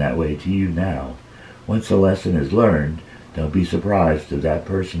seem that way to you now. Once a lesson is learned, don't be surprised if that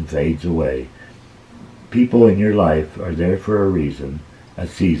person fades away. People in your life are there for a reason, a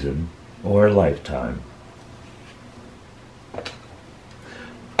season, or a lifetime.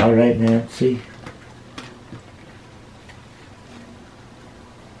 All right, Nancy.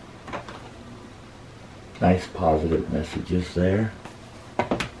 Nice positive messages there.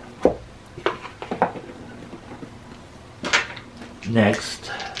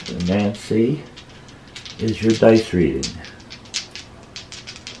 Next, Nancy, is your dice reading.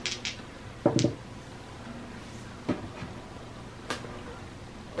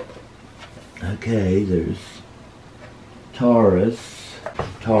 Okay, there's Taurus,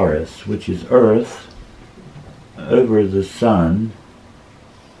 which is Earth, over the Sun,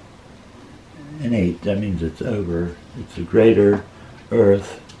 and 8, that means it's a greater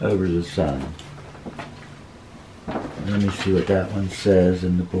Earth over the Sun. Let me see what that one says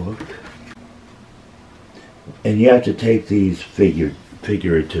in the book. And you have to take these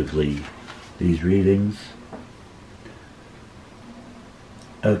figuratively, these readings.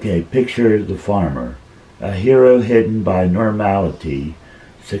 Okay, picture the farmer, a hero hidden by normality,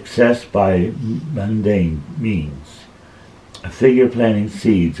 success by mundane means. A figure planting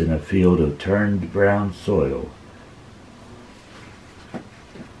seeds in a field of turned brown soil.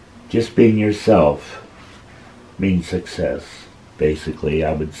 Just being yourself means success. Basically,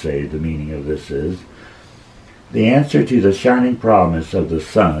 I would say the meaning of this is the answer to the shining promise of the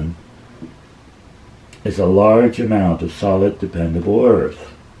sun is a large amount of solid, dependable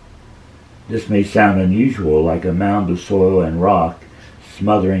earth. This may sound unusual, like a mound of soil and rock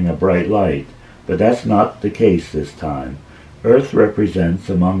smothering a bright light, but that's not the case this time. Earth represents,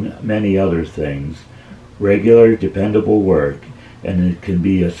 among many other things, regular, dependable work, and it can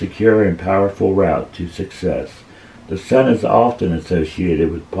be a secure and powerful route to success. The sun is often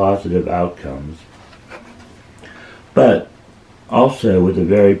associated with positive outcomes, but also with a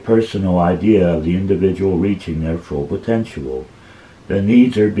very personal idea of the individual reaching their full potential. The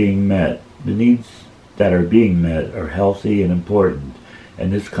needs that are being met are healthy and important,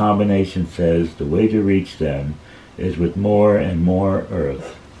 and this combination says the way to reach them is with more and more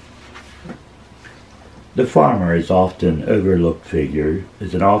earth. The farmer is an often overlooked figure.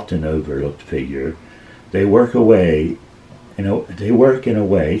 They work in a way,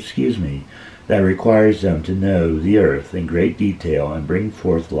 that requires them to know the earth in great detail and bring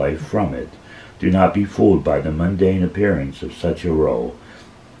forth life from it. Do not be fooled by the mundane appearance of such a role.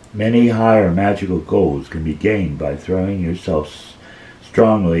 Many higher magical goals can be gained by throwing yourself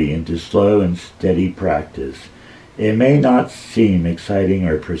strongly into slow and steady practice. It may not seem exciting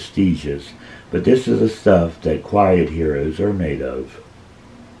or prestigious, but this is the stuff that quiet heroes are made of.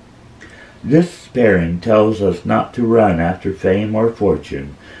 This pairing tells us not to run after fame or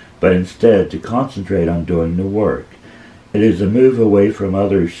fortune, but instead to concentrate on doing the work. It is a move away from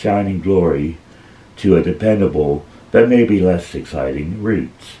others' shining glory to a dependable, but maybe less exciting,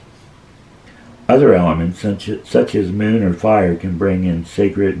 roots. Other elements, such as moon or fire, can bring in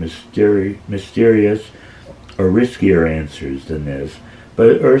sacred, mysterious, or riskier answers than this,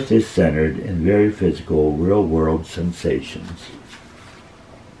 but earth is centered in very physical, real-world sensations.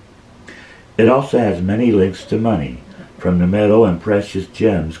 It also has many links to money, from the metal and precious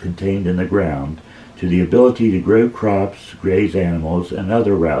gems contained in the ground to the ability to grow crops, graze animals, and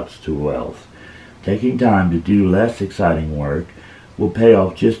other routes to wealth. Taking time to do less exciting work will pay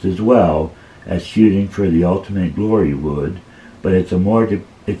off just as well as shooting for the ultimate glory would, but it's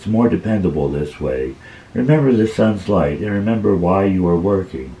more dependable this way. Remember the sun's light and remember why you are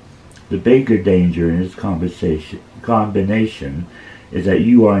working. The bigger danger in this combination is that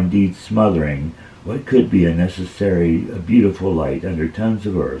you are indeed smothering what could be a beautiful light under tons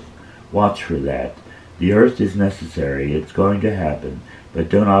of earth. Watch for that. The earth is necessary, it's going to happen, but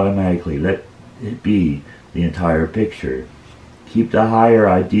don't automatically let it be the entire picture. Keep the higher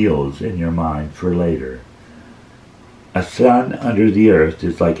ideals in your mind for later. A sun under the earth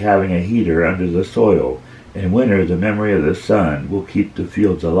is like having a heater under the soil. In winter, the memory of the sun will keep the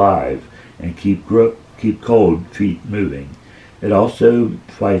fields alive and keep cold feet moving. It also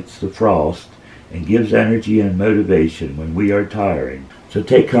fights the frost and gives energy and motivation when we are tiring. So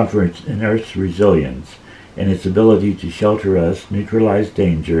take comfort in Earth's resilience and its ability to shelter us, neutralize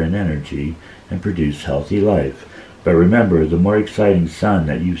danger and energy, and produce healthy life. But remember the more exciting sun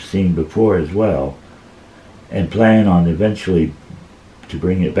that you've seen before as well, and plan on eventually to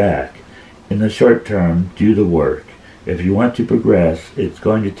bring it back. In the short term, do the work. If you want to progress, it's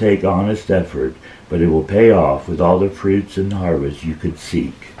going to take honest effort, but it will pay off with all the fruits and harvest you could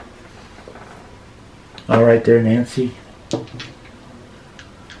seek. All right there, Nancy?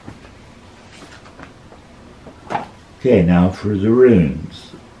 Okay, now for the runes.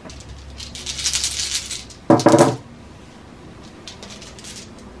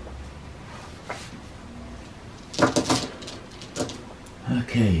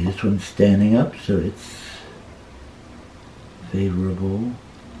 Okay, this one's standing up, so it's favorable.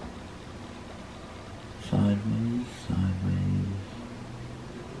 Sideways, sideways.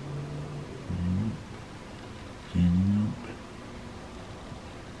 Standing up.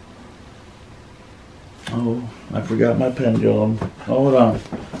 Oh, I forgot my pendulum. Hold on.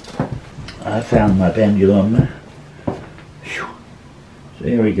 I found my pendulum. Whew. So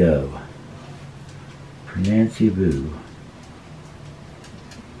here we go. For Nancy Boo.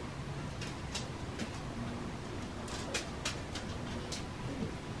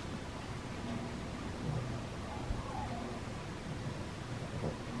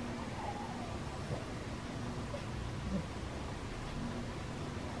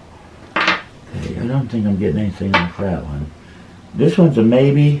 I don't think I'm getting anything off that one. This one's a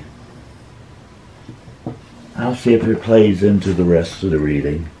maybe. I'll see if it plays into the rest of the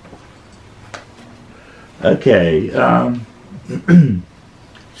reading. Okay,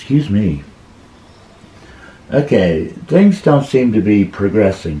 excuse me. Okay, things don't seem to be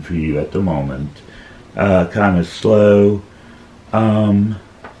progressing for you at the moment. Kind of slow.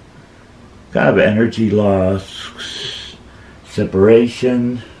 kind of energy loss,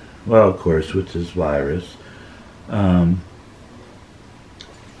 separation, well, of course, with this virus.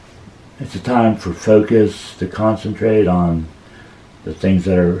 It's a time for focus, to concentrate on the things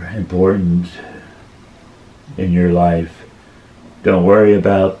that are important in your life. Don't worry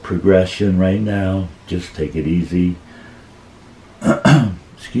about progression right now. Just take it easy.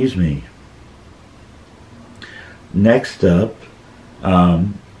 Excuse me. Next up,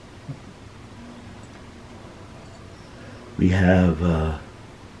 we have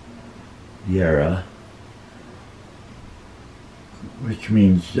Yera, which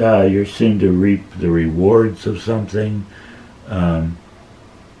means you're soon to reap the rewards of something.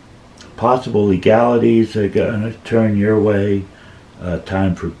 Possible legalities are going to turn your way.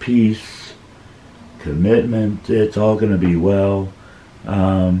 Time for peace, commitment, it's all going to be well.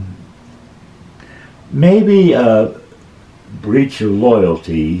 Maybe a breach of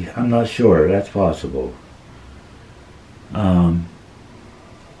loyalty, I'm not sure, that's possible. Let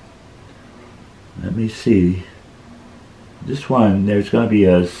me see. This one, there's going to be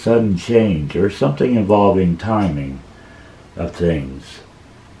a sudden change or something involving timing of things.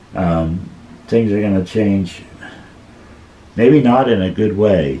 Things are going to change, maybe not in a good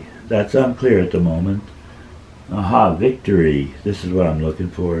way. That's unclear at the moment. Aha, victory. This is what I'm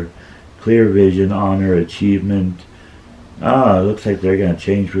looking for. Clear vision, honor, achievement. It looks like they're going to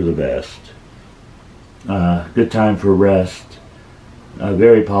change for the best. Good time for rest. A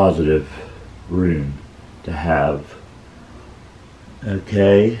very positive rune to have.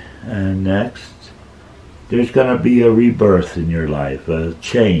 Okay, and next, there's going to be a rebirth in your life, a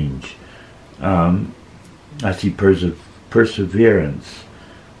change. I see perseverance,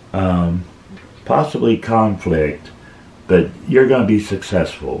 possibly conflict, but you're going to be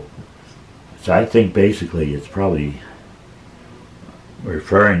successful. So I think basically it's probably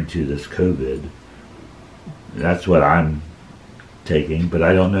referring to this COVID. That's what I'm taking, but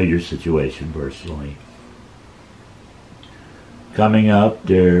I don't know your situation personally. Coming up,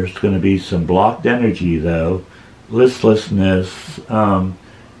 there's going to be some blocked energy, though. Listlessness, going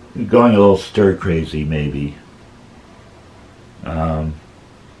a little stir-crazy, maybe. And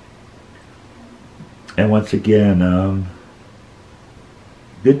once again,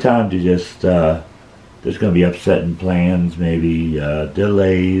 good time to just, there's going to be upsetting plans, maybe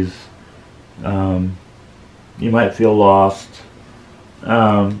delays. You might feel lost.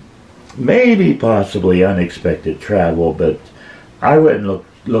 Maybe possibly unexpected travel, but I wouldn't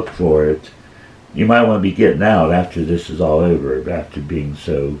look for it. You might want to be getting out after this is all over, after being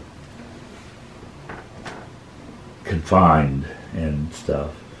so confined and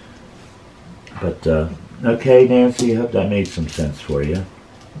stuff. But, okay, Nancy, I hope that made some sense for you.